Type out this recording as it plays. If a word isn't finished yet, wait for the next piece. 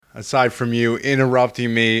aside from you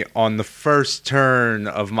interrupting me on the first turn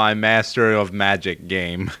of my Master of Magic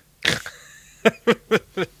game.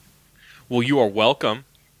 Well, you are welcome.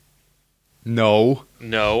 No.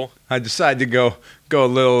 I decided to go a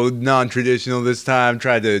little non-traditional this time.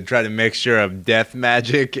 Try to mixture of death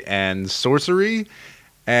magic and sorcery.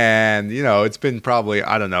 And, it's been probably,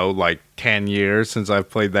 I don't know, like 10 years since I've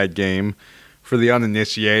played that game. For the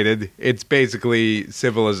uninitiated, it's basically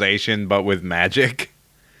Civilization, but with magic.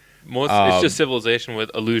 It's just Civilization with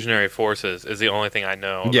illusionary forces is the only thing I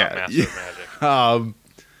know about Master of Magic.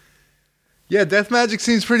 Yeah, death magic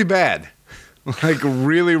seems pretty bad. Like,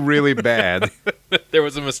 really, really bad. There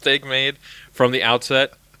was a mistake made from the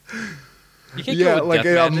outset. You can't go with like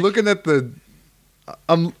death I'm magic. looking at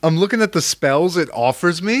I'm looking at the spells it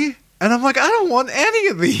offers me, and I'm like, I don't want any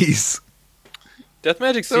of these. Death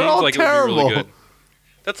magic seems like terrible. It would be really good.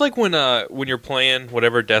 That's like when you're playing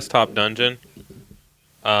whatever desktop dungeon,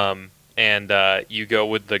 and you go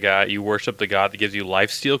with the guy, you worship the god that gives you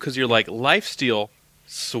lifesteal because you're like, lifesteal,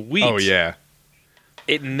 sweet. Oh yeah.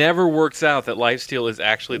 It never works out that lifesteal is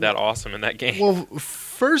actually that awesome in that game. Well,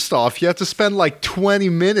 first off, you have to spend like 20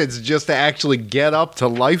 minutes just to actually get up to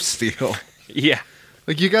lifesteal. Yeah.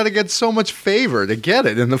 Like, you got to get so much favor to get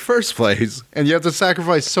it in the first place. And you have to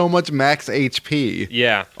sacrifice so much max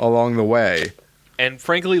HP along the way. And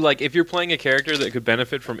frankly, like, if you're playing a character that could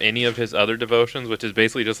benefit from any of his other devotions, which is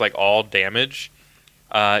basically just like all damage,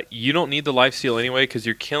 you don't need the lifesteal anyway because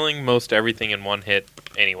you're killing most everything in one hit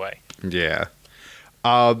anyway. Yeah.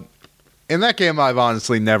 In that game, I've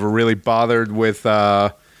honestly never really bothered with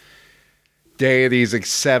deities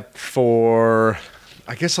except for,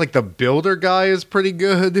 I guess, like the builder guy is pretty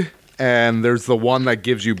good. And there's the one that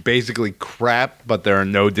gives you basically crap, but there are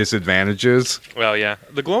no disadvantages. Well, yeah.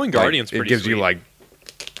 The glowing guardian's pretty It gives sweet. you like,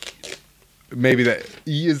 maybe that,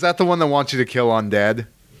 is that the one that wants you to kill undead?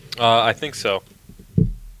 I think so.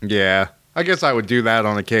 Yeah. I guess I would do that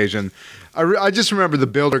on occasion. I just remember the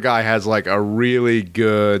builder guy has like a really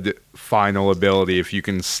good final ability if you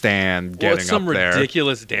can stand getting it's some up there.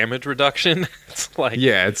 ridiculous damage reduction. It's like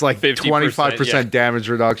it's like 25% damage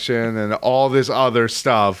reduction and all this other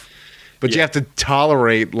stuff. But you have to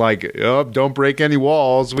tolerate like, don't break any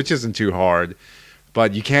walls, which isn't too hard.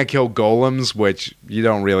 But you can't kill golems, which you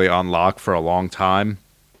don't really unlock for a long time.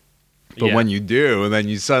 But when you do, then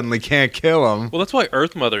you suddenly can't kill them. Well, that's why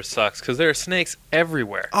Earth Mother sucks, because there are snakes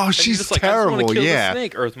everywhere. Oh, and she's just like, terrible, I just want to kill the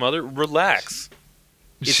snake, Earth Mother. Relax.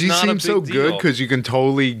 It's She not seems a so big good deal. because you can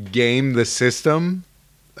totally game the system.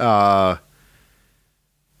 Because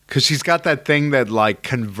she's got that thing that like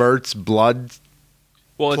converts blood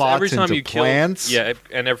Well, it's plots every time into you kill plants. Yeah,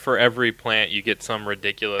 and for every plant you get some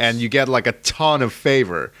ridiculous. And you get like a ton of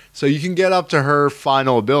favor. So you can get up to her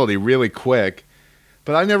final ability really quick.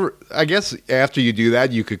 But I guess after you do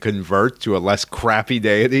that, you could convert to a less crappy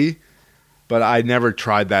deity. But I never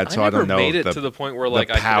tried that, so I don't know made if it to the point where like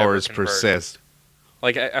the I could ever powers convert. persist.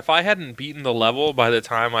 Like if I hadn't beaten the level by the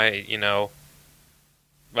time I,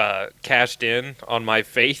 cashed in on my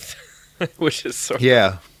faith, which is sort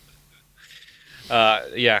Yeah.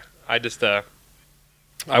 I just I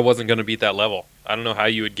wasn't going to beat that level. I don't know how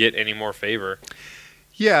you would get any more favor.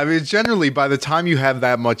 Yeah, I mean, generally, by the time you have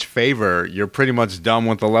that much favor, you're pretty much done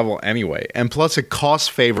with the level anyway. And plus, it costs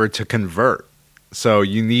favor to convert. So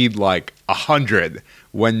you need like 100,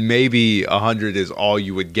 when maybe 100 is all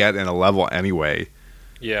you would get in a level anyway.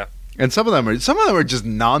 Yeah. And some of them are just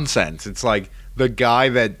nonsense. It's like the guy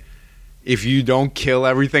that if you don't kill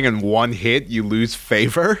everything in one hit, you lose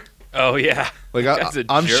favor. Oh yeah. Like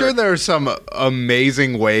I'm sure there are some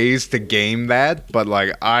amazing ways to game that, but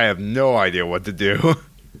like I have no idea what to do.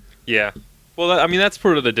 Yeah. Well, I mean that's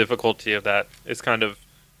part of the difficulty of that. Is kind of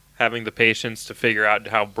having the patience to figure out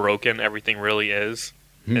how broken everything really is,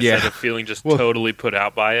 instead of feeling just totally put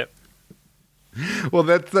out by it. Well,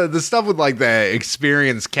 that's the stuff with like the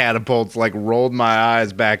experience catapults like rolled my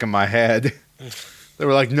eyes back in my head. They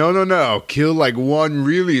were like, no, kill like one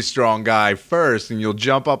really strong guy first and you'll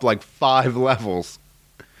jump up like 5 levels.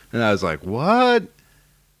 And I was like, what?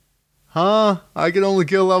 Huh? I can only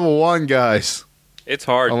kill level 1 guys. It's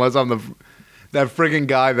hard. Unless I'm that friggin'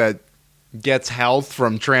 guy that gets health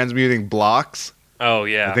from transmuting blocks. Oh,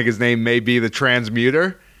 yeah. I think his name may be the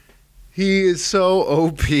Transmuter. He is so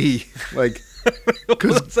OP. Like,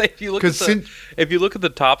 Let's say if you look at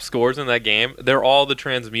the top scores in that game, they're all the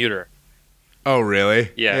Transmuter. Oh,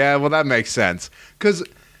 really? Yeah. Yeah, well, that makes sense. Because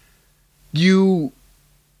you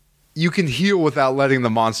can heal without letting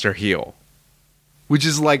the monster heal, which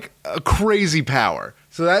is like a crazy power.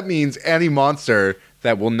 So that means any monster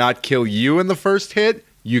that will not kill you in the first hit,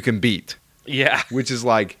 you can beat. Yeah. Which is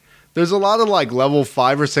like There's a lot of like level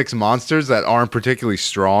 5 or 6 monsters that aren't particularly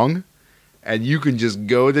strong, and you can just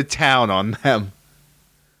go to town on them.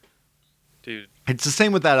 Dude. It's the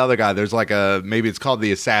same with that other guy. There's like maybe it's called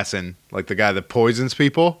the assassin, like the guy that poisons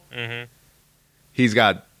people. Mm-hmm. He's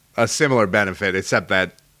got a similar benefit, except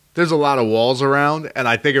that there's a lot of walls around, and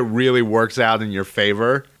I think it really works out in your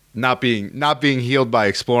favor. Not being healed by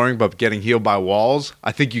exploring, but getting healed by walls.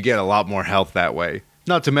 I think you get a lot more health that way.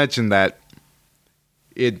 Not to mention that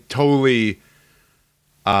it totally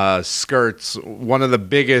skirts one of the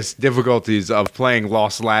biggest difficulties of playing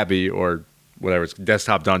Lost Labby, or whatever, it's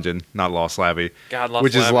Desktop Dungeon, not Lost Labby. God, Lost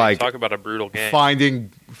which Labby, is like talk about a brutal game.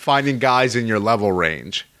 Finding guys in your level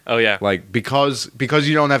range. Oh yeah, like because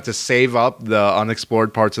you don't have to save up the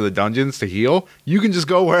unexplored parts of the dungeons to heal, you can just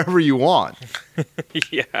go wherever you want.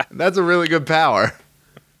 Yeah, that's a really good power.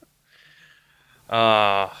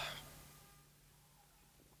 But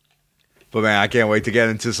man, I can't wait to get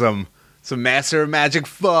into some Master of Magic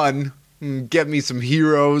fun. Get me some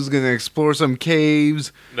heroes. Gonna explore some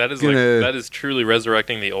caves. That is truly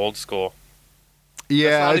resurrecting the old school.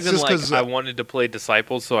 Yeah, it's not even like I wanted to play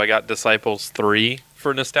Disciples, so I got Disciples 3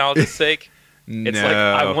 for nostalgia's sake. It's like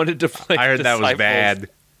I wanted to play. I heard Disciples. That was bad.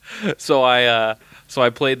 So I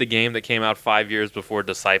played the game that came out 5 years before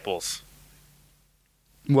Disciples.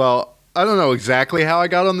 Well, I don't know exactly how I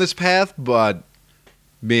got on this path, but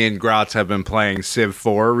me and Gratz have been playing Civ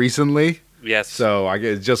 4 recently. Yes. So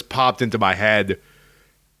it just popped into my head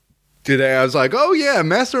today. I was like, oh yeah,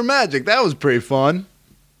 Master of Magic. That was pretty fun.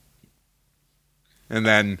 And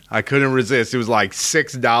then I couldn't resist. It was like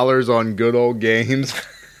 $6 on Good Old Games.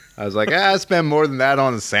 I was like, I spend more than that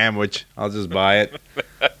on a sandwich. I'll just buy it.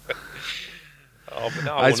 But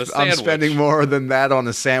now I want a sandwich. I'm spending more than that on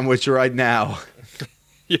a sandwich right now.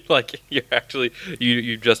 You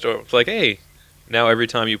just it's like, hey, now every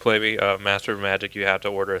time you play me Master of Magic, you have to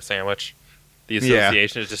order a sandwich. The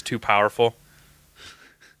association is just too powerful.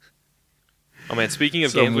 Oh man, speaking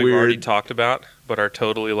of games we've already talked about, but are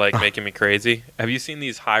totally like making me crazy. Have you seen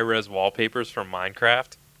these high-res wallpapers from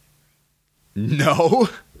Minecraft? No.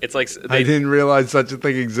 It's like I didn't realize such a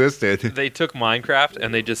thing existed. They took Minecraft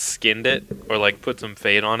and they just skinned it or like put some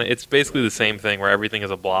fade on it. It's basically the same thing where everything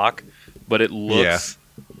is a block, but it looks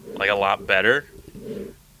like a lot better.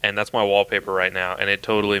 And that's my wallpaper right now, and it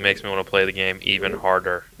totally makes me want to play the game even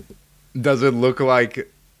harder. Does it look like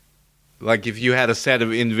if you had a set of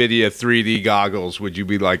NVIDIA 3D goggles, would you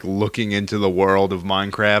be like looking into the world of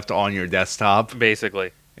Minecraft on your desktop?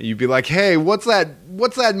 Basically. And you'd be like, hey, what's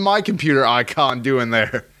that My Computer icon doing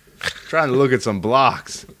there? Trying to look at some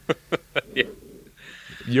blocks. Yeah.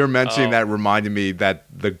 You're mentioning that reminded me that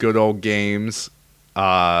the Good Old Games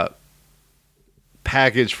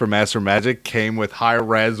package for Master Magic came with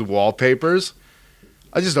high-res wallpapers.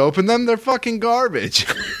 I just opened them. They're fucking garbage.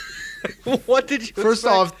 What did you First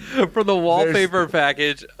off, for the wallpaper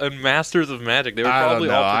package and Masters of Magic? They were probably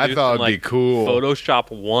all produced I thought it'd in, be cool. Photoshop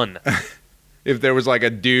 1. If there was like a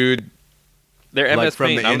dude Their like MS from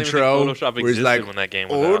Paint. the I intro, don't even think Photoshop where he's existed like, when that game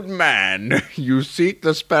was old out. man, you seek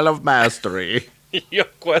the spell of mastery. Yo,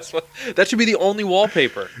 Quest, that should be the only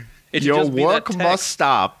wallpaper. It should Your just be work that must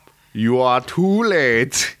stop. You are too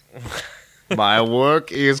late. My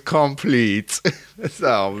work is complete.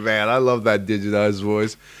 Oh, man, I love that digitized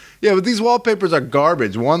voice. Yeah, but these wallpapers are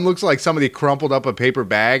garbage. One looks like somebody crumpled up a paper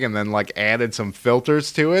bag and then like added some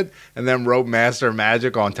filters to it and then wrote Master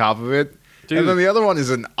Magic on top of it. Dude. And then the other one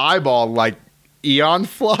is an eyeball like Eon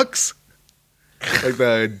Flux. Like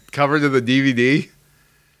the cover to the DVD.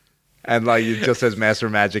 And like it just says Master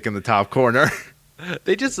Magic in the top corner.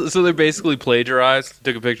 They basically plagiarized,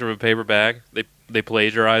 took a picture of a paper bag. They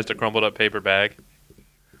plagiarized a crumpled up paper bag.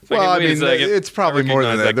 It's well, like, I mean, it's probably more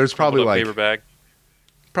than that. There's probably like paper bag.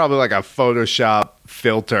 Probably like a Photoshop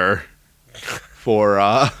filter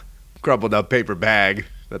for crumpled up paper bag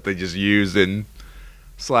that they just used and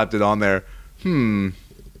slapped it on there.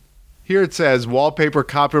 Here it says wallpaper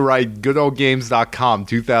copyright goodoldgames.com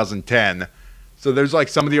 2010. So there's like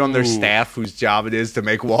somebody on their staff whose job it is to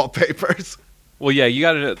make wallpapers. Well, yeah, you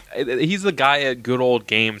got to. He's the guy at Good Old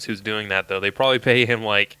Games who's doing that, though. They probably pay him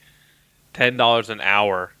like $10 an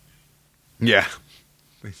hour. Yeah.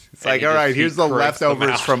 It's like, all right, here's the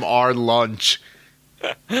leftovers from our lunch.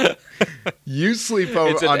 You sleep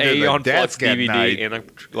over under the desk at night. In a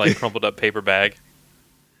like crumpled up paper bag.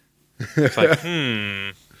 It's like,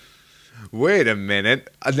 Wait a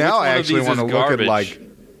minute. Now I actually want to look at like.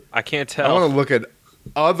 I can't tell. I want to look at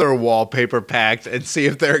other wallpaper packs and see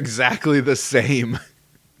if they're exactly the same.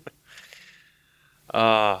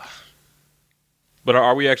 But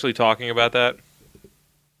are we actually talking about that?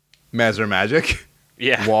 Master Magic?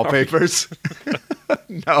 Yeah. Wallpapers?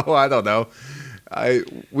 No, I don't know.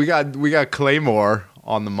 We got Claymore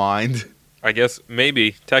on the mind. I guess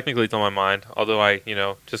maybe technically it's on my mind, although I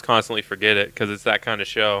just constantly forget it because it's that kind of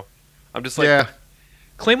show. I'm just like, yeah.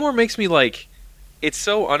 Claymore makes me like, it's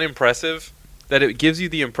so unimpressive that it gives you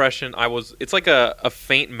the impression it's like a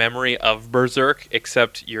faint memory of Berserk,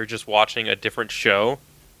 except you're just watching a different show.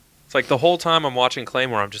 It's like the whole time I'm watching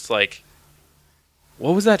Claymore, I'm just like,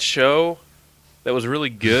 what was that show that was really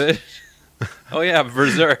good? Oh yeah,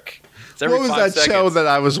 Berserk. What was that show that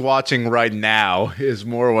I was watching right now is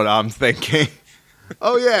more what I'm thinking.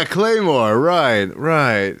 Oh yeah, Claymore, right.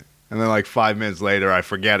 And then like 5 minutes later, I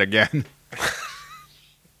forget again.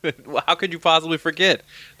 How could you possibly forget?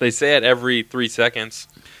 They say it every 3 seconds.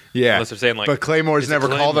 Yeah, unless they're saying like, but Claymores never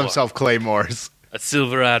call Claymore. themselves Claymores. A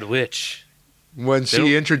silver-eyed witch. When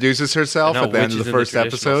she introduces herself at the end of the first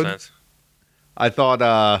episode, sense. I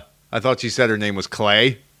thought she said her name was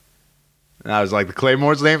Clay. And I was like, the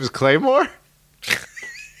Claymore's name is Claymore?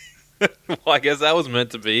 Well, I guess that was meant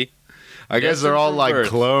to be. I guess they're all like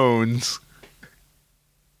clones.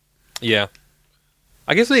 Yeah.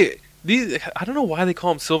 I guess I don't know why they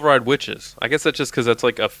call them silver-eyed witches. I guess that's just because that's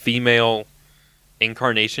like a female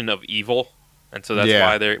incarnation of evil. And so that's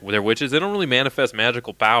why they're witches. They don't really manifest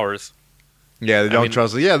magical powers. Yeah, they don't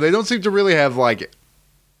trust it. Yeah, they don't seem to really have like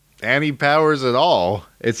any powers at all.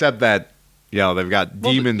 Except that, they've got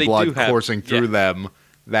demon blood coursing through them.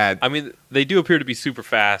 They do appear to be super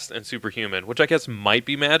fast and superhuman, which I guess might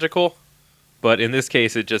be magical. But in this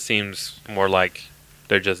case, it just seems more like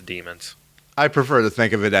they're just demons. I prefer to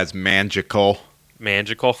think of it as magical.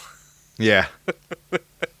 Magical? Yeah.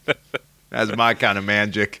 That's my kind of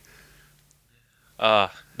magic.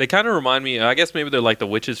 They kind of remind me, I guess maybe they're like the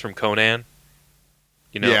witches from Conan.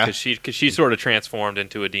 Because she sort of transformed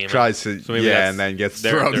into a demon. Tries to, and then gets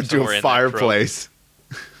thrown into a fireplace.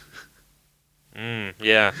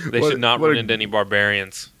 Yeah, they should not run into any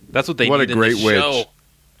barbarians. That's what they need in great this witch. show.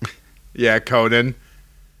 Yeah, Conan.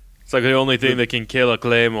 It's like the only thing that can kill a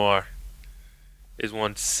Claymore is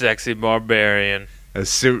one sexy barbarian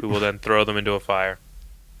who will then throw them into a fire.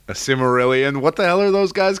 A Cimmerillion? What the hell are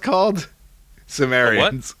those guys called?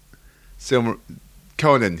 Cimmerians.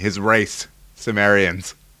 Conan, his race.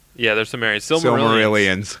 Cimmerians. Yeah, they're Cimmerians.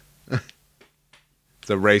 Silmarillions. It's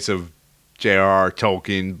a race of J.R.R.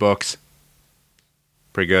 Tolkien books.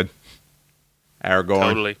 Pretty good. Aragorn.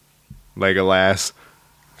 Totally. Legolas.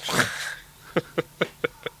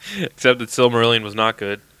 Except that Silmarillion was not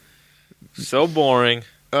good. So boring.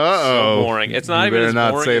 Uh-oh. So boring. It's not you even as boring.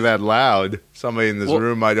 Better not say that loud. Somebody in this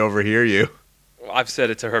room might overhear you. I've said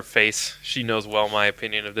it to her face. She knows well my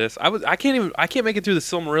opinion of this. I can't make it through the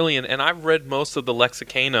Silmarillion, and I've read most of the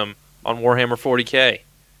Lexicanum on Warhammer 40K.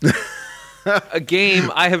 A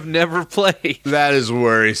game I have never played. That is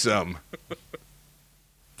worrisome.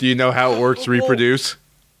 Do you know how orcs reproduce?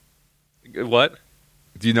 What?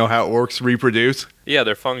 Do you know how orcs reproduce? Yeah,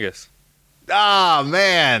 they're fungus. Ah,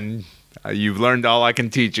 man. You've learned all I can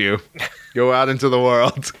teach you. Go out into the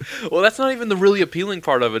world. Well, that's not even the really appealing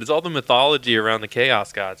part of it. It's all the mythology around the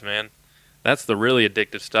Chaos Gods, man. That's the really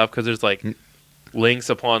addictive stuff, because there's like links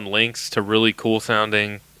upon links to really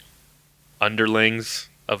cool-sounding underlings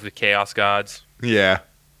of the Chaos Gods. Yeah.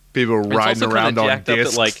 People riding around on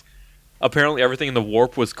discs. That, apparently everything in the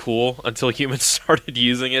warp was cool until humans started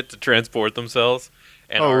using it to transport themselves.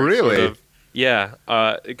 And really? Yeah,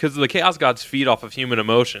 because the Chaos Gods feed off of human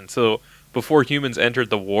emotion. So before humans entered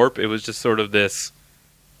the warp, it was just sort of this,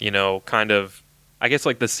 kind of, I guess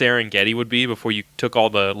like the Serengeti would be before you took all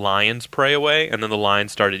the lion's prey away, and then the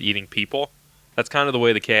lions started eating people. That's kind of the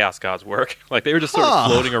way the Chaos Gods work. Like they were just sort of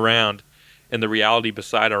floating around in the reality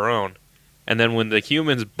beside our own. And then when the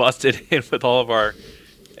humans busted in with all of our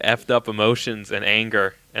effed up emotions and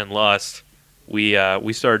anger and lust, we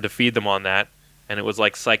started to feed them on that. And it was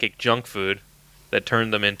like psychic junk food that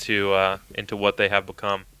turned them into what they have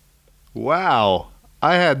become. Wow.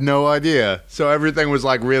 I had no idea. So everything was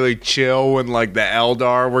like really chill when like the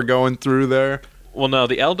Eldar were going through there? Well, no,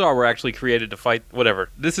 the Eldar were actually created to fight whatever.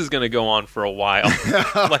 This is going to go on for a while.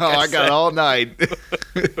 I got all night.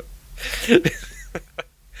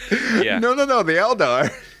 Yeah. No, the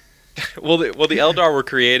Eldar. Well, the Eldar were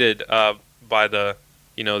created by the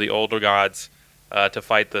older gods to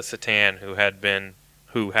fight the Satan, who had the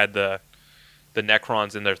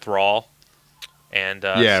Necrons in their thrall, and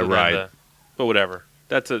right. But whatever.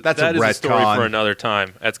 That is a story for another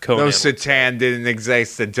time. That's Conan. Those Satan didn't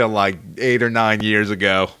exist until like 8 or 9 years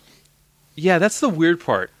ago. Yeah, that's the weird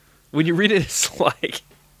part. When you read it, it's like,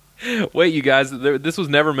 wait, you guys, this was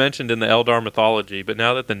never mentioned in the Eldar mythology, but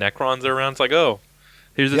now that the Necrons are around, it's like, oh,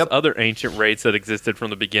 Here's this other ancient race that existed from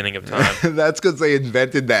the beginning of time. That's because they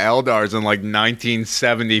invented the Eldars in like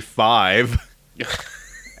 1975.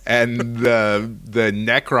 And the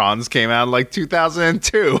Necrons came out in like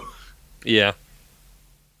 2002. Yeah.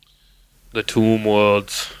 The Tomb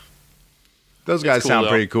Worlds. Those guys sound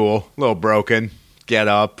pretty cool. A little broken. Get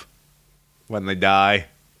up when they die.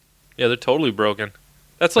 Yeah, they're totally broken.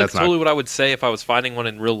 That's totally what I would say if I was fighting one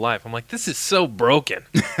in real life. I'm like, this is so broken.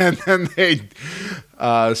 And then they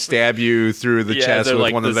stab you through the chest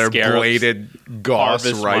with one of their bladed Gauss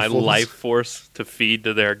rifles. My life force to feed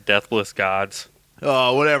to their deathless gods.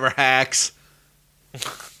 Oh, whatever, hacks.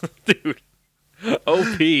 Dude.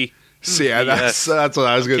 OP. See, yeah, that's what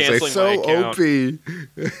I was going to say. So OP.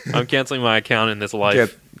 I'm canceling my account in this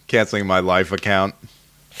life. Canceling my life account.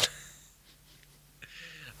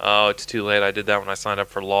 Oh, it's too late. I did that when I signed up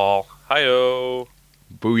for LOL. Hi-oh.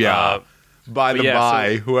 Booyah. By the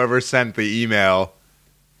by, whoever sent the email,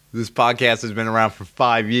 this podcast has been around for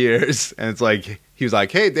 5 years. And it's like, he was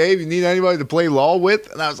like, hey, Dave, you need anybody to play LOL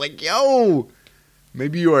with? And I was like, yo,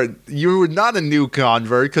 maybe you were not a new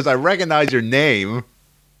convert because I recognize your name.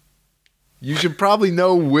 You should probably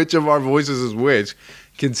know which of our voices is which,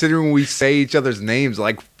 considering we say each other's names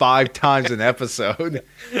like 5 times an episode.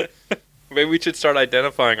 Maybe we should start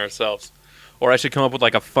identifying ourselves. Or I should come up with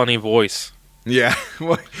like a funny voice. Yeah,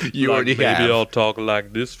 well, you already have. Maybe I'll talk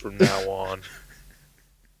like this from now on.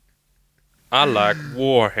 I like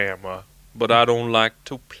Warhammer, but I don't like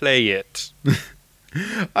to play it.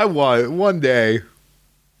 One day.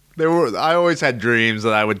 I always had dreams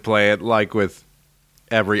that I would play it like with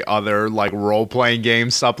every other like role-playing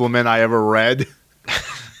game supplement I ever read.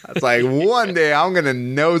 It's like, one day I'm going to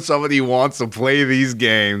know somebody who wants to play these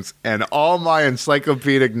games, and all my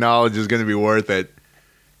encyclopedic knowledge is going to be worth it.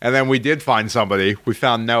 And then we did find somebody. We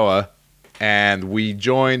found Noah, and we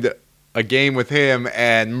joined a game with him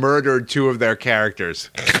and murdered 2 of their characters.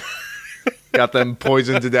 Got them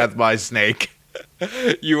poisoned to death by a snake.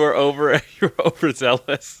 You were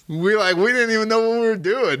overzealous. We didn't even know what we were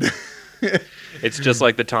doing. It's just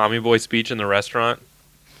like the Tommy Boy speech in the restaurant.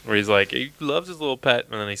 Where he's like, he loves his little pet,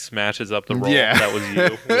 and then he smashes up the roll. Yeah. That was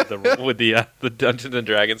you with the Dungeons and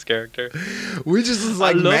Dragons character. We just was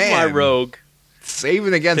like, I love my rogue.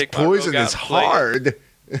 Saving against poison is hard.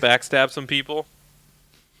 Backstab some people.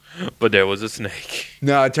 But there was a snake.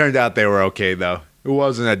 No, it turned out they were okay, though. It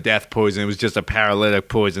wasn't a death poison. It was just a paralytic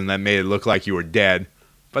poison that made it look like you were dead.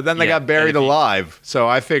 But then they got buried alive. So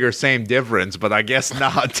I figure same difference, but I guess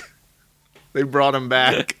not. They brought him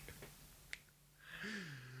back.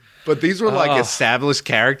 But these were like established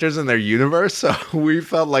characters in their universe, so we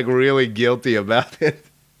felt like really guilty about it.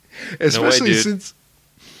 Especially since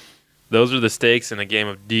those are the stakes in a game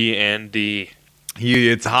of D&D.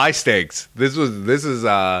 It's high stakes. This is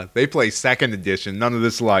they play 2nd edition. None of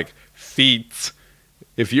this like feats.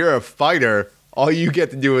 If you're a fighter, all you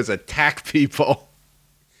get to do is attack people.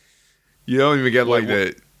 You don't even get like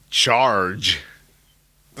the charge.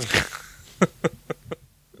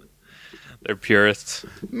 They're purists.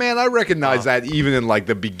 Man, I recognize that even in like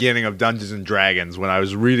the beginning of Dungeons and Dragons when I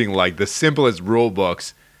was reading like the simplest rule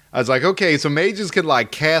books. I was like, okay, so mages could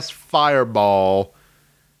like cast fireball,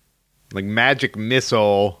 like magic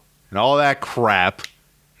missile, and all that crap.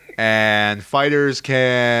 And fighters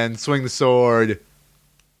can swing the sword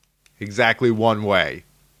exactly one way.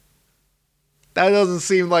 That doesn't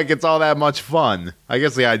seem like it's all that much fun. I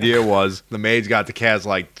guess the idea was the mage got to cast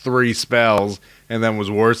like 3 spells and then was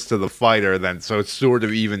worse to the fighter, so it sort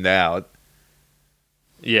of evened out.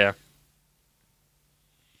 Yeah.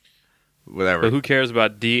 Whatever. But who cares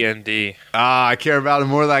about D&D? I care about it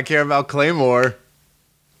more than I care about Claymore.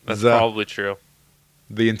 That's probably true.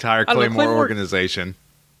 The entire Claymore organization.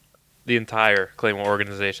 The entire Claymore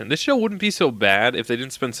organization. This show wouldn't be so bad if they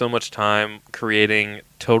didn't spend so much time creating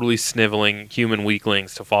totally sniveling human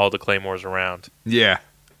weaklings to follow the Claymores around. Yeah.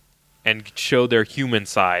 And show their human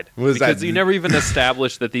side. Because you never even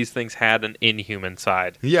established that these things had an inhuman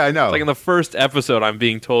side. Yeah, I know. Like in the first episode, I'm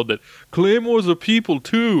being told that Claymores are people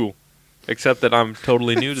too. Except that I'm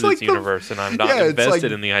totally new to this universe, and I'm not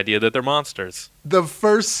invested in the idea that they're monsters. The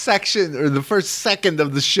first section, or the first second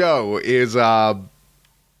of the show is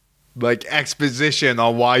like exposition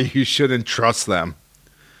on why you shouldn't trust them.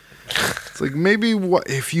 It's like maybe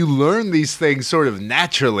if you learn these things sort of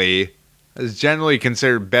naturally, it's generally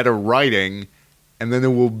considered better writing, and then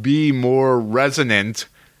it will be more resonant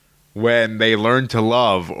when they learn to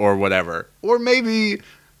love or whatever. Or maybe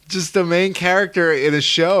just the main character in a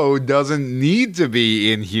show doesn't need to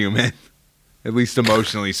be inhuman, at least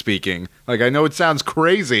emotionally speaking. Like, I know it sounds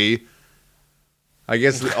crazy, I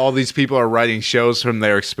guess all these people are writing shows from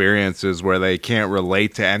their experiences where they can't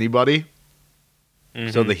relate to anybody.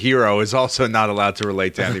 Mm-hmm. So the hero is also not allowed to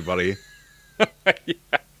relate to anybody. Yeah.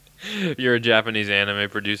 You're a Japanese anime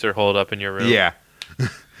producer holed up in your room. Yeah.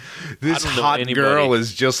 This hot girl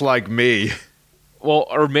is just like me. Well,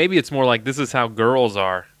 or maybe it's more like this is how girls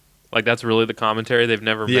are. Like that's really the commentary. They've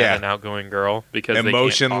never met an outgoing girl because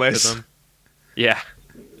emotionless. They can't talk to them. Yeah.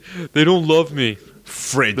 They don't love me.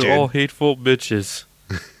 Frigid. They're all hateful bitches.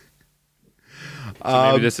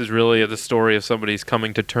 So maybe this is really the story of somebody's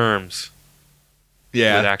coming to terms.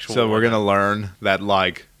 Yeah, so we're going to learn that,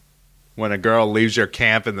 like, when a girl leaves your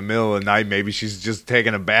camp in the middle of the night, maybe she's just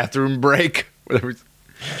taking a bathroom break. Whatever.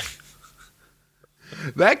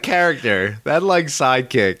 That character, that, like,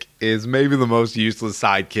 sidekick, is maybe the most useless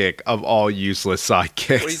sidekick of all useless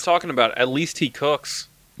sidekicks. What are you talking about? At least he cooks.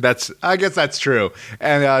 I guess that's true.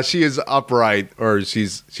 And she is upright, or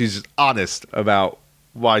she's honest about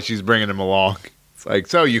why she's bringing him along. It's like,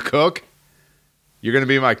 so you cook? You're going to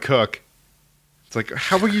be my cook. It's like,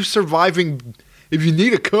 how are you surviving? If you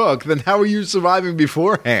need a cook, then how are you surviving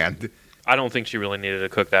beforehand? I don't think she really needed a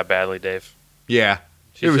cook that badly, Dave. Yeah.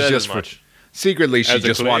 It was just much. Secretly, she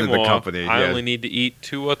just wanted the company. I only need to eat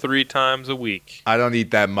 2 or 3 times a week. I don't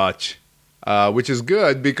eat that much. Which is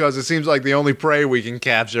good because it seems like the only prey we can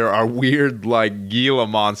capture are weird, like, Gila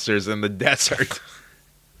monsters in the desert.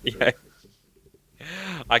 Yeah.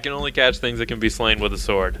 I can only catch things that can be slain with a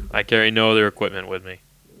sword. I carry no other equipment with me.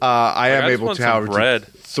 I am able to, however, to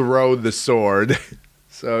throw the sword.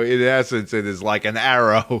 So, in essence, it is like an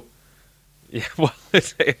arrow. Yeah, well,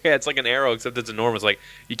 it's like an arrow, except it's enormous. Like,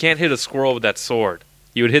 you can't hit a squirrel with that sword.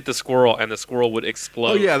 You would hit the squirrel, and the squirrel would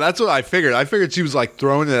explode. Oh, yeah, that's what I figured. I figured she was, like,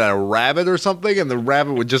 throwing it at a rabbit or something, and the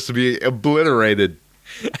rabbit would just be obliterated.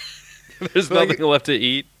 There's nothing left to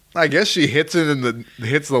eat. I guess she hits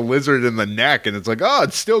the lizard in the neck, and it's like, oh,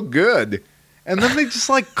 it's still good. And then they just,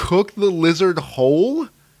 like, cook the lizard whole?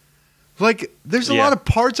 Like, there's a lot of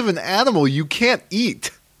parts of an animal you can't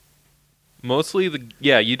eat. Mostly,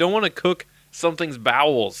 you don't want to cook something's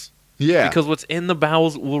bowels. Yeah. Because what's in the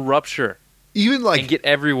bowels will rupture. Even, like... And get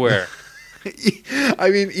everywhere. I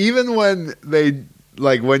mean, even when they...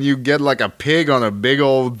 Like, when you get, like, a pig on a big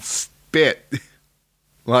old spit...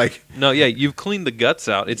 Like, no, yeah, you've cleaned the guts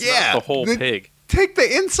out. It's not the whole pig. Take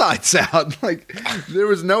the insides out. Like, there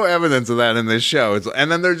was no evidence of that in this show.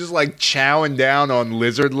 And then they're just like chowing down on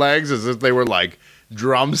lizard legs as if they were like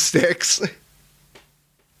drumsticks.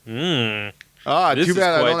 Too bad I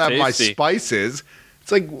don't have my spices.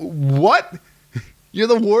 It's like, what? You're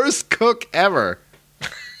the worst cook ever.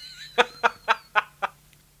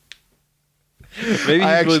 Maybe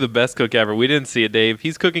he's really the best cook ever. We didn't see it, Dave.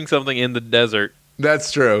 He's cooking something in the desert.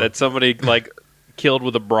 That's true. That somebody, like, killed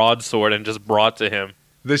with a broadsword and just brought to him.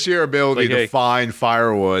 The sheer ability to find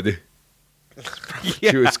firewood.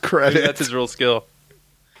 To his credit. That's his real skill.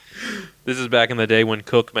 This is back in the day when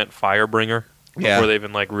cook meant firebringer. Before they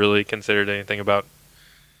even, like, really considered anything about...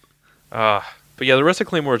 But yeah, the rest of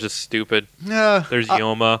Claymore is just stupid. Yeah. There's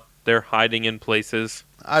Yoma. They're hiding in places.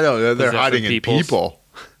 I don't know. They're hiding in people.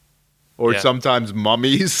 Or sometimes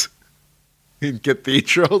mummies. In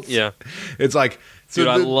cathedrals. Yeah. It's like... Dude,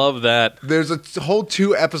 I love that. There's a whole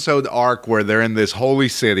 2-episode arc where they're in this holy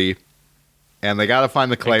city, and they got to find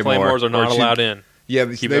the Claymore. And Claymores are not allowed in. Yeah,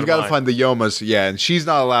 they've got to find the Yomas. Yeah, and she's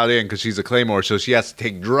not allowed in because she's a Claymore, so she has to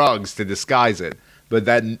take drugs to disguise it. But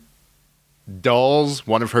that dulls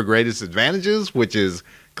one of her greatest advantages, which is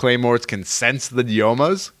Claymores can sense the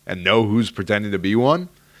Yomas and know who's pretending to be one,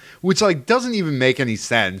 which like doesn't even make any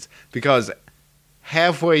sense because...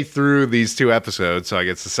 halfway through these 2 episodes, so I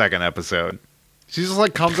guess the second episode, she just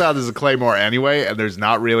like comes out as a Claymore anyway, and there's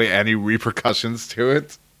not really any repercussions to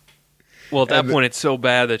it. Well, at that point, it's so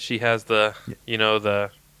bad that she has the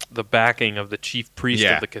backing of the chief priest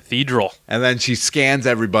of the cathedral. And then she scans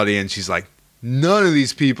everybody, and she's like, none of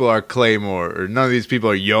these people are Claymore, or none of these people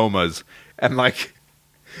are Yomas. And like,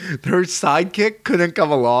 her sidekick couldn't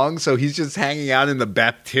come along, so he's just hanging out in the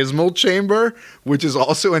baptismal chamber, which is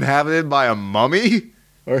also inhabited by a mummy.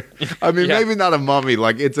 Or, I mean, maybe not a mummy,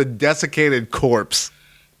 like it's a desiccated corpse.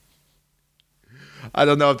 I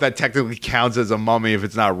don't know if that technically counts as a mummy if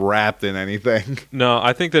it's not wrapped in anything. No,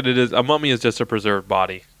 I think that it is. A mummy is just a preserved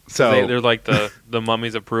body. So they're like the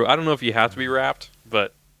mummies of Peru. I don't know if you have to be wrapped,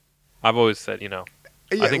 but I've always said,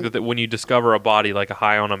 I think that when you discover a body like a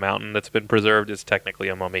high on a mountain that's been preserved, it's technically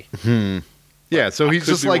a mummy. Yeah, so he's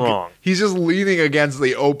just like he's just leaning against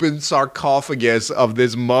the open sarcophagus of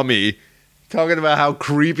this mummy, talking about how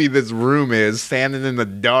creepy this room is, standing in the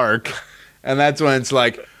dark, and that's when it's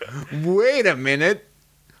like, wait a minute,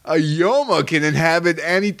 a Yoma can inhabit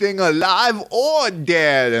anything alive or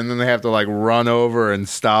dead. And then they have to like run over and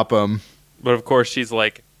stop him. But of course, she's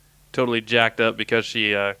like totally jacked up because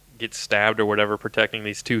she gets stabbed or whatever, protecting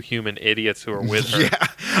these two human idiots who are with her. Yeah,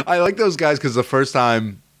 I like those guys because the first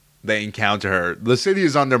time they encounter her, the city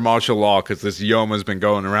is under martial law because this Yoma's been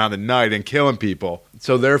going around at night and killing people.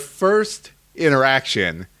 So their first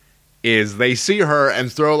interaction is they see her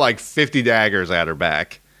and throw like 50 daggers at her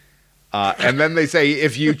back. And then they say,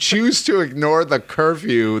 if you choose to ignore the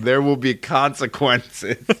curfew, there will be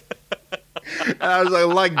consequences. And I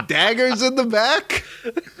was like daggers in the back?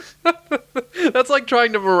 That's like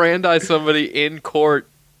trying to Mirandize somebody in court.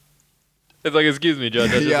 It's like, excuse me,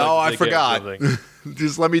 Judge. Yeah, I forgot.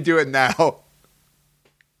 Just let me do it now.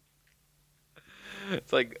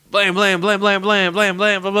 It's like, blam, blam, blam, blam, blam, blam,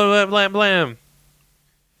 blam, blam, blam, blam, blam.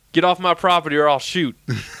 Get off my property or I'll shoot.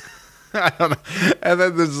 I don't know. And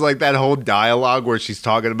then there's like that whole dialogue where she's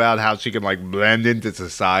talking about how she can like blend into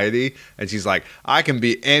society. And she's like, I can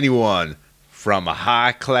be anyone from a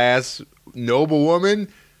high-class noblewoman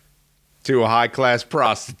to a high-class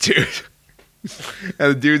prostitute.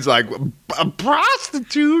 And the dude's like, a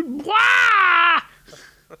prostitute? Wah!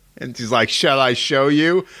 And she's like, shall I show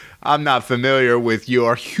you? I'm not familiar with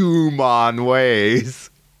your human ways.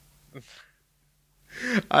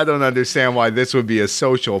 I don't understand why this would be a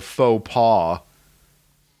social faux pas.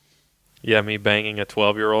 Yeah, me banging a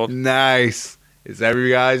 12-year-old. Nice. It's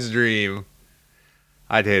every guy's dream.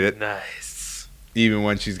 I'd hit it. Nice. Even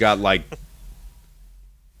when she's got like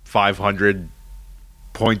 500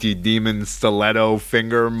 pointy demon stiletto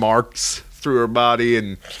finger marks through her body.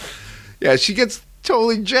 And yeah, she gets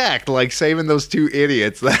totally jacked, like saving those two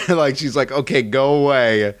idiots. Like she's like, okay, go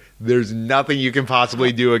away. There's nothing you can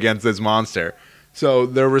possibly do against this monster. So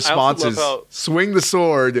their response is swing the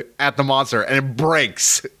sword at the monster, and it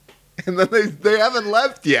breaks. And then they haven't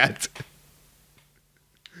left yet.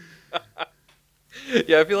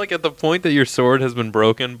 Yeah, I feel like at the point that your sword has been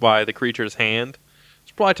broken by the creature's hand,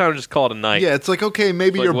 it's probably time to just call it a night. Yeah, it's like, okay,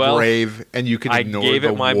 maybe you're brave, and you can ignore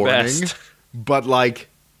the warning. Best. But like,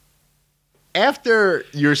 after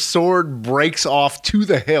your sword breaks off to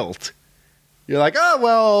the hilt, you're like, oh,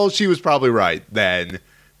 well, she was probably right then.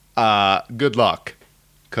 Good luck,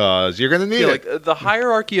 because you're going to need it. Like, the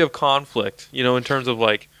hierarchy of conflict, in terms of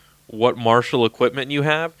like what martial equipment you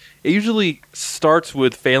have, it usually starts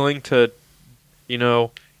with failing to,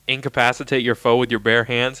 incapacitate your foe with your bare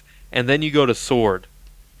hands, and then you go to sword.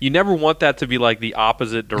 You never want that to be like the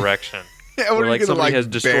opposite direction. Yeah, where like somebody has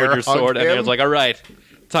destroyed your sword, and it's like, all right,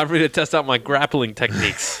 time for me to test out my grappling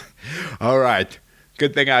techniques. All right.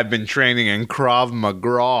 Good thing I've been training in Krav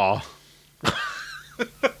Maga.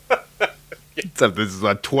 Except this is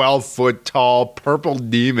a 12-foot tall purple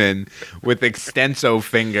demon with extenso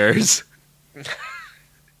fingers.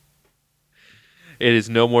 It is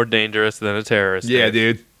no more dangerous than a terrorist. Yeah,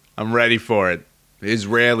 dude. I'm ready for it.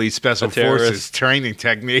 Israeli Special Forces training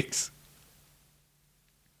techniques.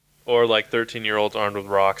 Or like 13-year-olds armed with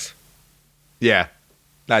rocks. Yeah,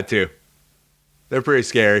 that too. They're pretty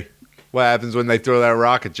scary. What happens when they throw that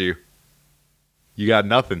rock at you? You got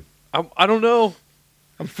nothing. I don't know.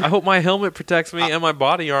 I hope my helmet protects me and my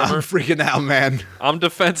body armor. I'm freaking out, man. I'm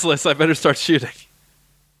defenseless. I better start shooting.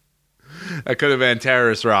 That could have been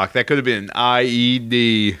terrorist rock. That could have been an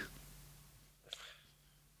IED.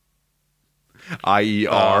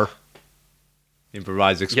 IER.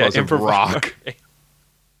 Improvised explosive rock.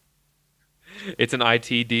 It's an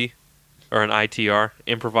ITD or an ITR.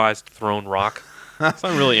 Improvised thrown rock. It's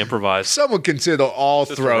not really improvised. Some would consider all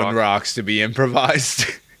thrown rocks to be improvised.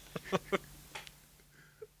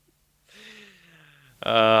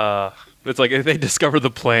 It's like if they discover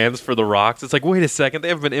the plans for the rocks, it's like, wait a second, they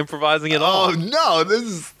haven't been improvising at all. Oh no,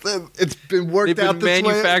 it's been worked out. They've been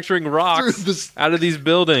manufacturing rocks out of these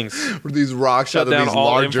buildings. These rocks out of these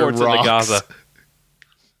larger rocks. Into Gaza.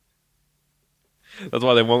 That's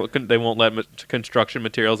why they won't let construction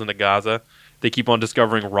materials into Gaza. They keep on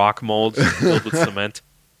discovering rock molds filled with cement.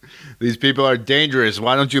 These people are dangerous.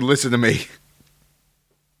 Why don't you listen to me?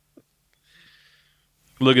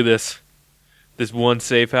 Look at this. This one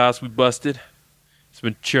safe house we busted, it's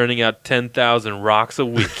been churning out 10,000 rocks a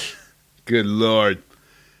week. Good Lord.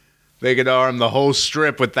 They could arm the whole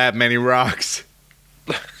strip with that many rocks.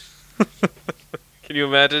 Can you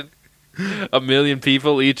imagine? 1 million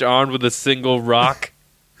people, each armed with a single rock.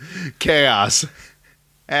 Chaos.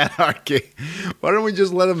 Anarchy. Why don't we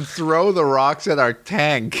just let them throw the rocks at our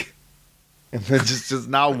tank? And then just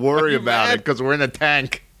not worry about it because we're in a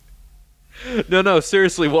tank. No,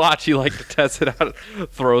 seriously, watch. He tests it out,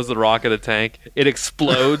 throws the rock at a tank. It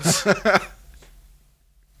explodes.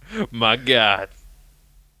 My God.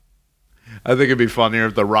 I think it'd be funnier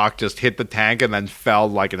if the rock just hit the tank and then fell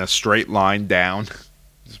like in a straight line down.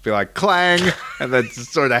 Just be like, clang, and then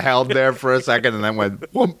just sort of held there for a second and then went,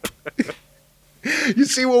 whoomp. You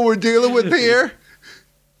see what we're dealing with here?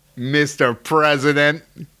 Mr. President.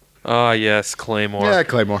 Ah, yes, Claymore. Yeah,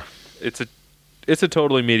 Claymore. It's a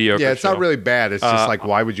totally mediocre Yeah, it's show. not really bad. It's just like,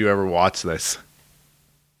 why would you ever watch this?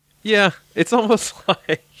 Yeah, it's almost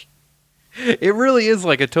like... It really is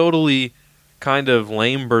like a totally kind of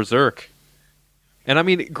lame Berserk. And I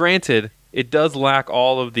mean, granted, it does lack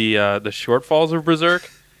all of the shortfalls of Berserk,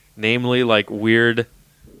 namely like weird,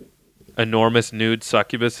 enormous nude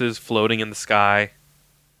succubuses floating in the sky,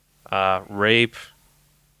 rape.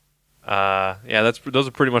 Yeah, those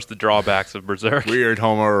are pretty much the drawbacks of Berserk. Weird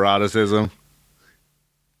homoeroticism.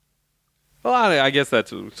 Well, I guess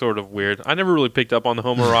that's sort of weird. I never really picked up on the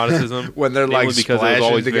homoeroticism. When they're like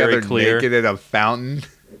splashing together naked in a fountain.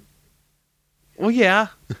 Well, yeah,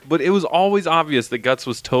 but it was always obvious that Guts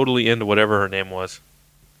was totally into whatever her name was.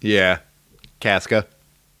 Yeah. Casca.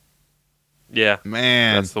 Yeah.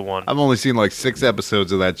 Man. That's the one. I've only seen like 6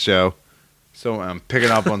 episodes of that show. So I'm picking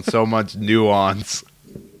up on so much nuance.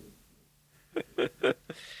 But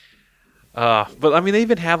I mean, they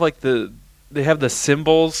even have like they have the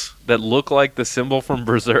symbols that look like the symbol from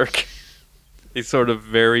Berserk. These sort of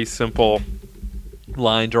very simple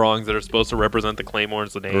line drawings that are supposed to represent the Claymore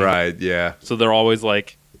as the name. Right, yeah. So they're always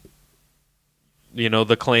like,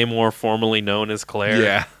 the Claymore formerly known as Claire.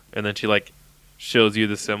 Yeah. And then she like shows you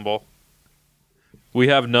the symbol. We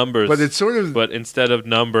have numbers. But it's sort of... But instead of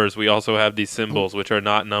numbers, we also have these symbols, which are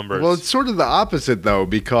not numbers. Well, it's sort of the opposite, though,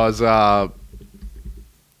 because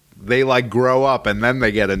they like grow up and then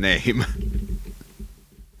they get a name.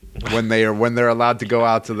 when they're allowed to go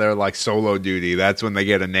out to their like solo duty, that's when they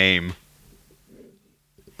get a name.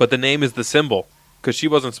 But the name is the symbol, because she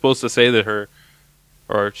wasn't supposed to say that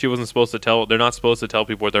she wasn't supposed to tell. They're not supposed to tell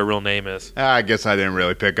people what their real name is. I guess I didn't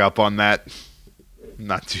really pick up on that.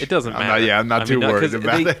 It doesn't matter. I'm not too worried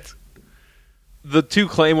about it. The 2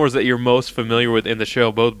 Claymores that you're most familiar with in the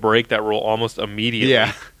show both break that rule almost immediately.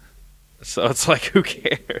 Yeah. So it's like, who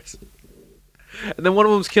cares? And then one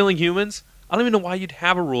of them's killing humans. I don't even know why you'd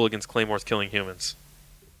have a rule against Claymores killing humans.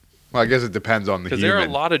 Well, I guess it depends on the human. Because there are a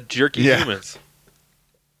lot of jerky humans.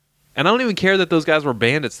 And I don't even care that those guys were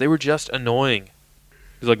bandits. They were just annoying.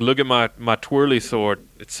 He's like, look at my twirly sword.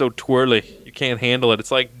 It's so twirly. You can't handle it.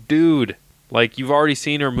 It's like, dude, like you've already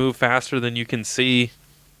seen her move faster than you can see.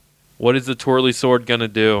 What is the twirly sword going to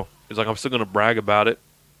do? He's like, I'm still going to brag about it.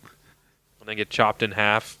 When they get chopped in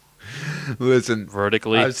half. Listen,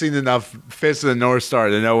 vertically. I've seen enough Fist of the North Star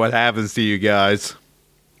to know what happens to you guys.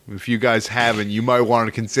 If you guys haven't, you might want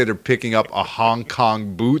to consider picking up a Hong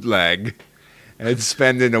Kong bootleg and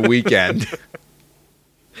spending a weekend.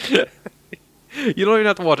 You don't even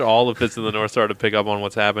have to watch all of Fist of the North Star to pick up on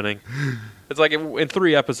what's happening. It's like in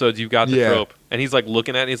 3 episodes you've got the trope, and he's like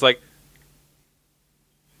looking at it, and he's like,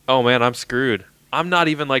 oh man, I'm screwed. I'm not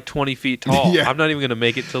even like 20 feet tall. I'm not even going to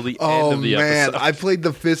make it till the end of the episode. I played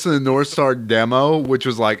the Fist of the North Star demo, which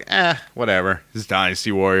was like, whatever. It's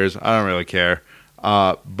Dynasty Warriors. I don't really care.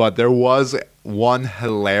 But there was one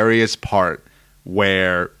hilarious part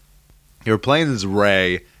where you're playing as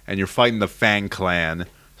Ray, and you're fighting the Fang Clan.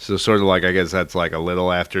 So sort of like, I guess that's like a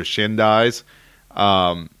little after Shin dies.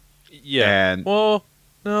 Yeah. Well,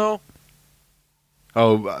 no.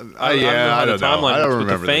 Oh, I don't know. I don't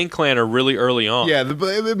remember. The Fang Clan are really early on. Yeah,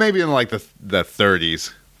 maybe in like the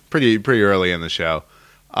 30s. Pretty early in the show.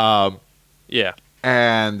 Yeah.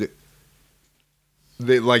 And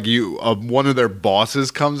they one of their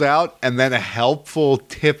bosses comes out, and then a helpful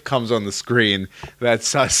tip comes on the screen that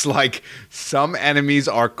says like some enemies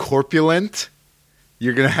are corpulent.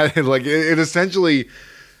 You're gonna have like it essentially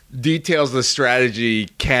details the strategy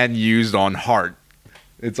Ken used on Hart.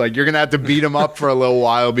 It's like you're going to have to beat them up for a little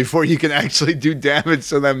while before you can actually do damage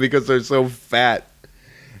to them because they're so fat.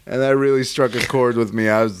 And that really struck a chord with me.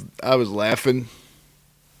 I was laughing.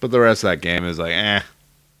 But the rest of that game is like,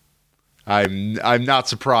 I'm not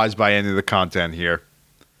surprised by any of the content here.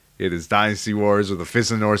 It is Dynasty Warriors with a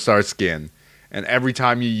Fist of the North Star skin. And every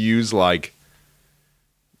time you use like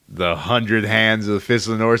the 100 hands of the Fist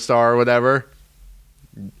of the North Star or whatever,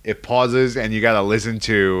 it pauses and you got to listen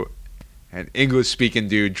to an English-speaking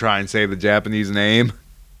dude try and say the Japanese name.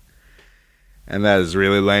 And that is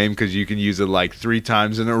really lame because you can use it like 3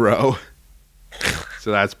 times in a row.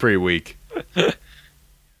 So that's pretty weak.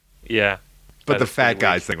 Yeah. But the fat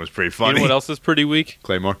guys thing was pretty funny. You know what else is pretty weak?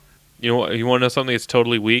 Claymore. You want to know something that's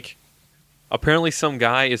totally weak? Apparently some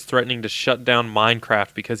guy is threatening to shut down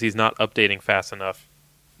Minecraft because he's not updating fast enough.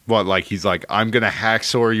 What, like he's like, I'm going to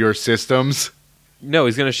hacksaw your systems? No,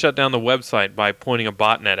 he's going to shut down the website by pointing a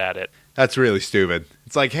botnet at it. That's really stupid.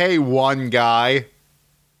 It's like, hey, one guy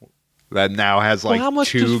that now has like how much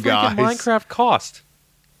two does guys. Minecraft cost?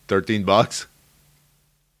 $13.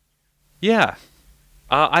 Yeah.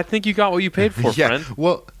 I think you got what you paid for, friend.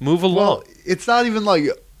 Well, move along. Well, it's not even like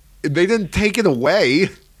they didn't take it away.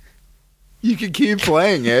 You can keep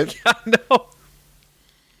playing it. I know.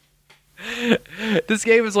 This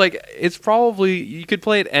game is like, it's probably, you could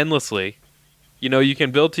play it endlessly. You know, you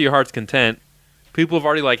can build to your heart's content. People have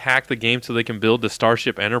already like hacked the game so they can build the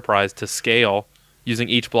Starship Enterprise to scale, using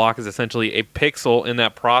each block as essentially a pixel in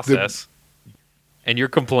that process. And you're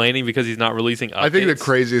complaining because he's not releasing updates? I think the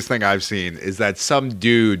craziest thing I've seen is that some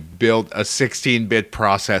dude built a 16-bit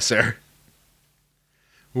processor.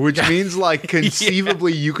 Which means, like,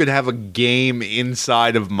 conceivably you could have a game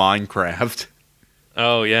inside of Minecraft.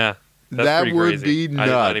 Oh, yeah. That's that would crazy. be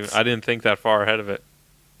nuts. I didn't think that far ahead of it.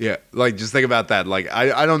 Yeah, like, just think about that. Like,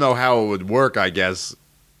 I don't know how it would work, I guess,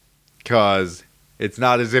 because it's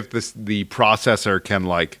not as if the processor can,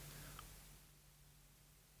 like,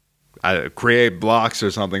 create blocks or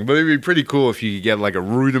something. But it'd be pretty cool if you could get, like, a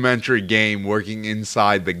rudimentary game working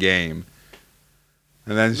inside the game.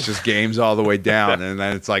 And then it's just games all the way down. And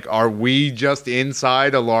then it's like, are we just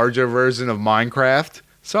inside a larger version of Minecraft?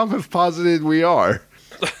 Some have posited we are.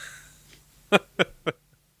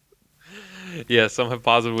 Yeah, some have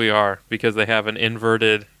posited we are, because they have an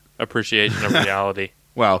inverted appreciation of reality.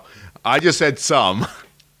 Well, I just said some.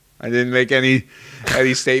 I didn't make any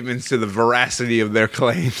statements to the veracity of their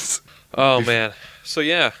claims. Oh, man. So,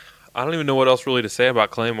 yeah, I don't even know what else really to say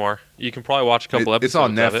about Claymore. You can probably watch a couple episodes. It's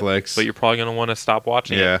on Netflix. Of it, but you're probably going to want to stop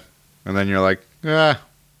watching it. Yeah. And then you're like,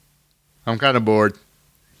 I'm kind of bored.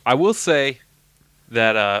 I will say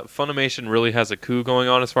that Funimation really has a coup going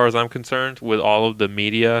on as far as I'm concerned with all of the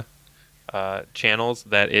media channels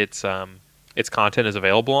that its content is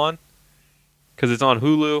available on. Because it's on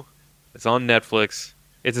Hulu, it's on Netflix,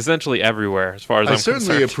 it's essentially everywhere as far as I'm concerned. I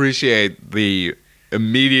certainly appreciate the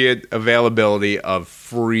immediate availability of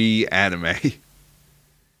free anime.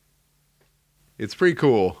 It's pretty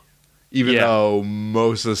cool. Even though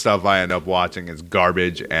most of the stuff I end up watching is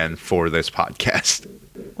garbage and for this podcast.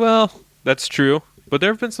 Well, that's true. But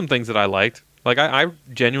there have been some things that I liked. Like, I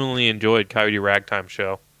genuinely enjoyed Coyote Ragtime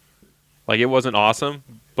Show. Like, it wasn't awesome,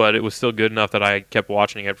 but it was still good enough that I kept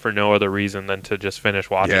watching it for no other reason than to just finish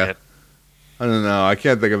watching it. I don't know. I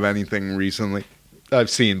can't think of anything recently I've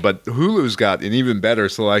seen, but Hulu's got an even better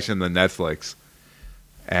selection than Netflix.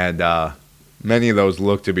 And many of those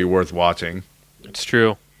look to be worth watching. It's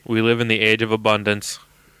true. We live in the age of abundance.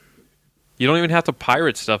 You don't even have to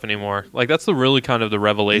pirate stuff anymore. Like, that's really kind of the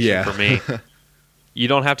revelation for me. You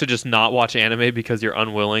don't have to just not watch anime because you're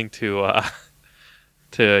unwilling to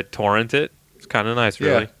torrent it. It's kind of nice,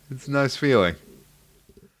 really. Yeah, it's a nice feeling.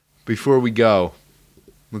 Before we go,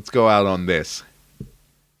 let's go out on this.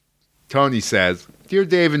 Tony says, Dear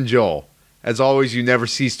Dave and Joel, as always, you never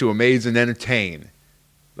cease to amaze and entertain.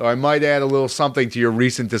 Though I might add a little something to your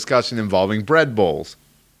recent discussion involving bread bowls.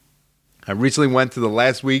 I recently went to the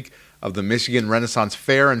last week of the Michigan Renaissance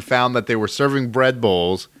Fair and found that they were serving bread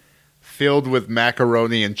bowls filled with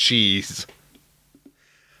macaroni and cheese.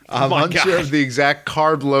 I'm unsure of the exact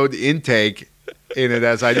carb load intake in it,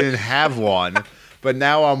 as I didn't have one. But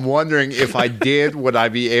now I'm wondering, if I did, would I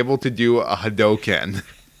be able to do a Hadoken?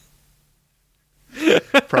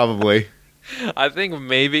 Probably. I think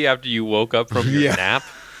maybe after you woke up from your nap,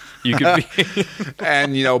 you could be...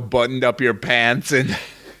 And, buttoned up your pants and...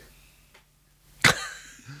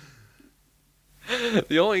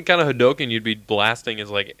 The only kind of Hadoken you'd be blasting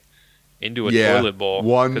is, like, into a toilet bowl.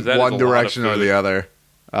 One direction or the other.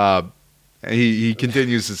 He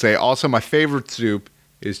continues to say, also, my favorite soup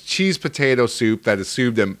is cheese potato soup that is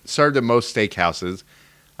served at most steakhouses.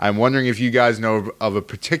 I'm wondering if you guys know of a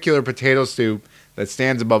particular potato soup that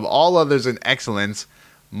stands above all others in excellence,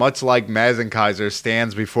 much like Mazenkaiser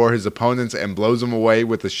stands before his opponents and blows them away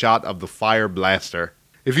with a shot of the fire blaster.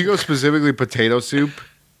 If you go specifically potato soup,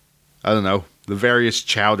 I don't know, the various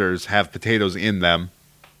chowders have potatoes in them,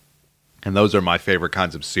 and those are my favorite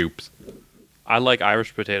kinds of soups. I like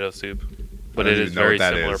Irish potato soup, but it is very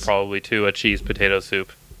similar probably to a cheese potato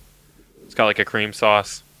soup. It's got like a cream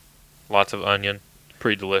sauce, lots of onion,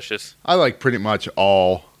 pretty delicious. I like pretty much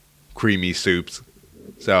all creamy soups,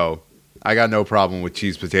 so I got no problem with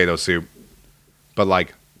cheese potato soup. But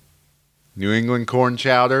like New England corn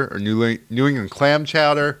chowder or New England clam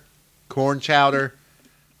chowder, corn chowder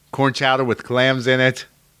with clams in it,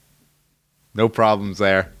 no problems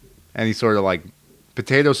there. Any sort of like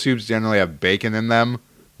potato soups generally have bacon in them,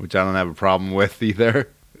 which I don't have a problem with either.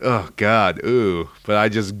 Oh, God. Ooh. But I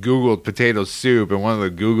just Googled potato soup, and one of the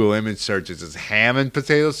Google image searches is ham and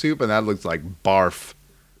potato soup, and that looks like barf.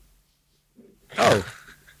 Oh.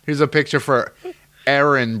 Here's a picture for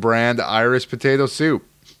Aaron brand Irish potato soup.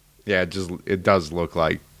 Yeah, it does look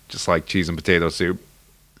like just like cheese and potato soup.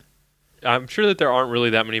 I'm sure that there aren't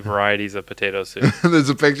really that many varieties of potato soup. There's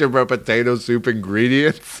a picture for potato soup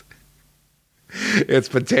ingredients. It's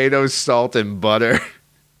potatoes, salt, and butter.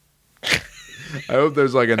 I hope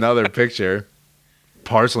there's like another picture.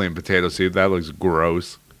 Parsley and potato soup. That looks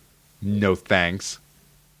gross. No thanks.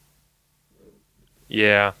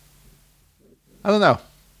 Yeah. I don't know.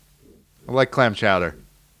 I like clam chowder.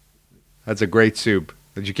 That's a great soup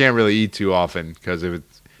that you can't really eat too often because if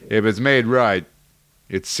it's made right,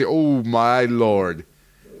 it's oh my lord.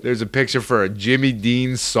 There's a picture for a Jimmy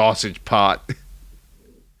Dean sausage pot.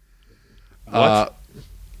 What?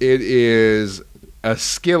 It is a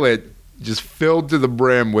skillet just filled to the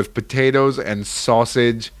brim with potatoes and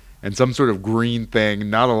sausage and some sort of green thing.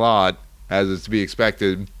 Not a lot, as is to be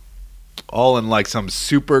expected. All in like some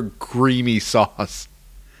super creamy sauce.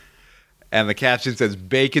 And the caption says,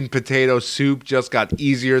 "Bacon potato soup just got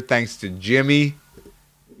easier thanks to Jimmy."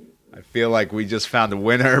 I feel like we just found a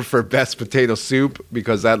winner for best potato soup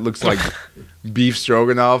because that looks like beef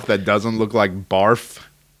stroganoff that doesn't look like barf.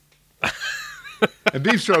 And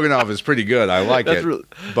beef stroganoff is pretty good. I like it.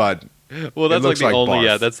 But well, that's like the only barf.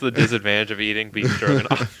 Yeah, that's the disadvantage of eating beef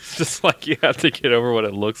stroganoff. It's just like you have to get over what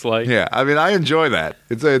it looks like. Yeah, I mean, I enjoy that.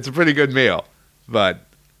 It's a pretty good meal, but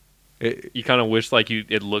you kind of wish like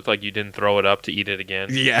it looked like you didn't throw it up to eat it again.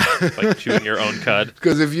 Yeah, like chewing your own cud.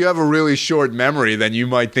 Because if you have a really short memory, then you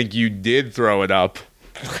might think you did throw it up,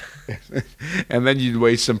 and then you'd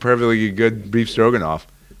waste some perfectly good beef stroganoff.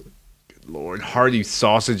 Good Lord, hearty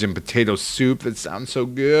sausage and potato soup. That sounds so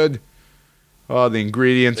good. Oh, the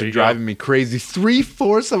ingredients are driving me crazy.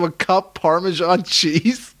 3/4 of a cup Parmesan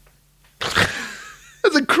cheese.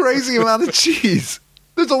 That's a crazy amount of cheese.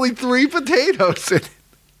 There's only 3 potatoes in it.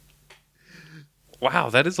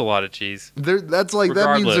 Wow, that is a lot of cheese. That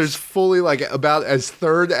means there's fully like about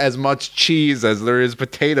third as much cheese as there is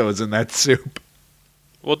potatoes in that soup.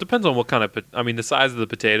 Well, it depends on what kind of. The size of the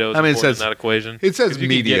potatoes. I mean, it says in that equation. It says you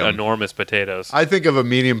medium. can get enormous potatoes. I think of a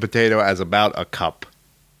medium potato as about a cup.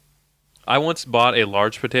 I once bought a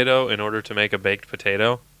large potato in order to make a baked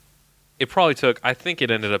potato. It probably took. I think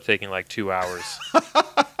it ended up taking like 2 hours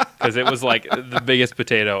because it was like the biggest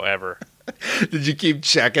potato ever. Did you keep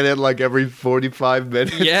checking it like every 45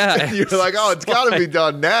 minutes? Yeah. You're like, oh, it's got to be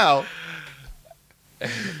done now.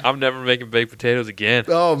 I'm never making baked potatoes again.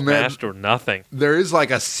 Oh, man. Mashed or nothing. There is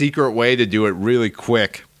like a secret way to do it really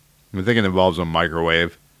quick. I think it involves a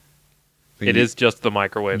microwave. It is just the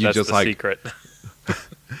microwave. That's the secret.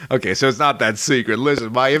 Okay, so it's not that secret.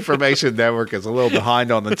 Listen, my information network is a little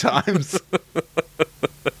behind on the times.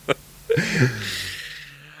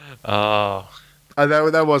 Oh.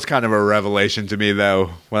 That was kind of a revelation to me,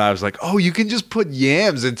 though, when I was like, oh, you can just put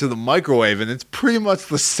yams into the microwave, and it's pretty much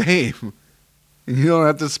the same. And you don't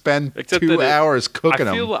have to spend 2 hours cooking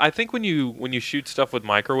them. I think when you shoot stuff with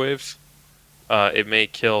microwaves, it may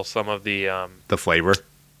kill some of the flavor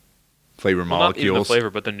molecules. Not even the flavor,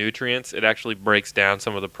 but the nutrients. It actually breaks down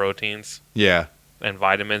some of the proteins. Yeah. And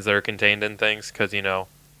vitamins that are contained in things, because, the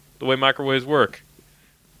way microwaves work.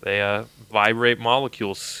 They vibrate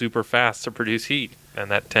molecules super fast to produce heat, and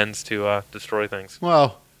that tends to destroy things.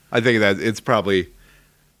 Well, I think that it's probably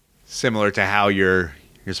similar to how you're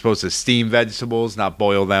supposed to steam vegetables, not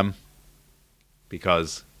boil them,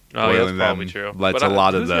 because boiling them lets a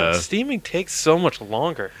lot of the steaming takes so much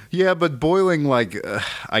longer. Yeah, but boiling,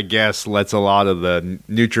 I guess, lets a lot of the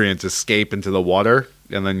nutrients escape into the water,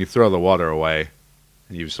 and then you throw the water away,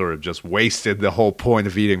 and you've sort of just wasted the whole point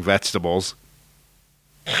of eating vegetables.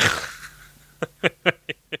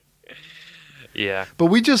 Yeah, but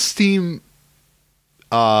we just steam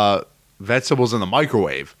vegetables in the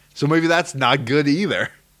microwave, so maybe that's not good either.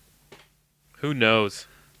 Who knows?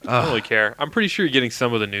 I don't really care. I'm pretty sure you're getting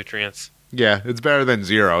some of the nutrients. Yeah, it's better than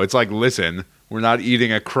zero. It's like, listen, we're not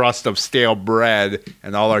eating a crust of stale bread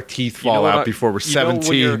and all our teeth fall out before we're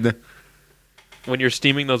 17. When you're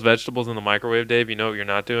steaming those vegetables in the microwave, Dave, you know what you're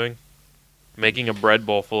not doing? Making a bread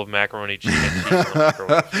bowl full of macaroni cheese in the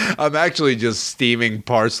microwave. I'm actually just steaming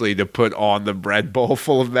parsley to put on the bread bowl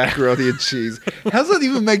full of macaroni and cheese. How does that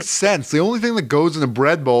even make sense? The only thing that goes in a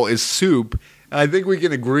bread bowl is soup. And I think we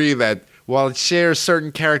can agree that while it shares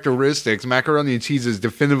certain characteristics, macaroni and cheese is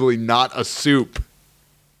definitively not a soup.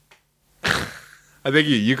 I think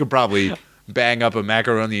you could probably bang up a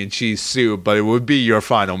macaroni and cheese soup, but it would be your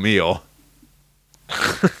final meal.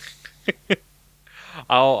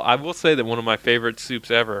 I will say that one of my favorite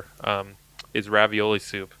soups ever is ravioli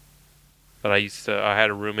soup. But I had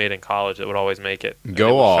a roommate in college that would always make it.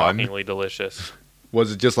 Go on. Shockingly delicious.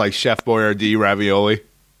 Was it just like Chef Boyardee ravioli?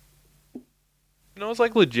 No, it was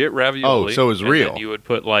like legit ravioli. Oh, so it was real. And you would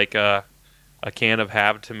put like a can of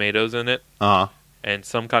halved tomatoes in it. Uh-huh. And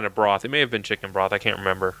some kind of broth. It may have been chicken broth. I can't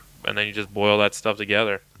remember. And then you just boil that stuff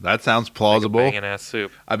together. That sounds plausible. Like a banging-ass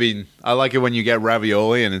soup. I mean, I like it when you get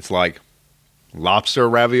ravioli and it's like lobster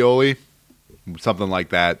ravioli, something like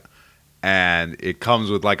that. And it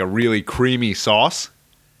comes with like a really creamy sauce.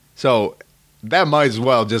 So that might as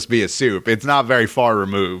well just be a soup. It's not very far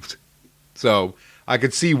removed. So I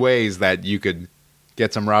could see ways that you could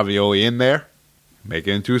get some ravioli in there, make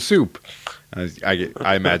it into a soup.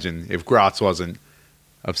 I imagine if Gratz wasn't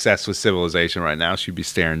obsessed with civilization right now, she'd be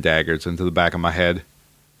staring daggers into the back of my head,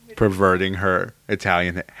 perverting her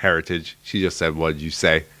Italian heritage. She just said, "What did you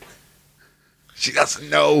say?" She doesn't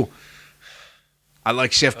know. I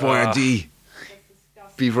like Chef Boyardee.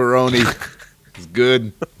 Beefaroni. It's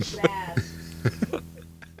good.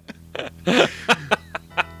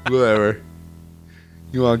 Whatever.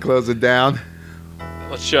 You want to close it down?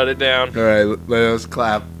 Let's shut it down. All right, let us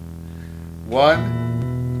clap.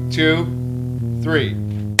 1, 2, 3.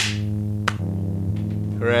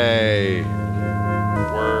 Hooray.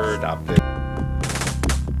 Word. Stopped it.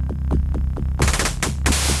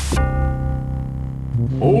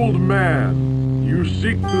 Old man, you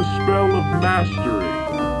seek the spell of mastery.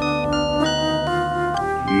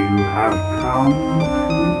 You have come too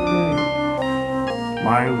late.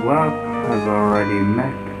 My work has already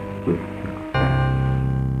met with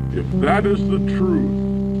success. If that is the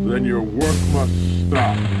truth, then your work must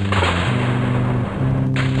stop.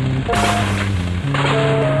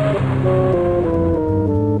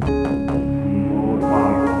 More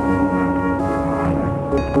powerful.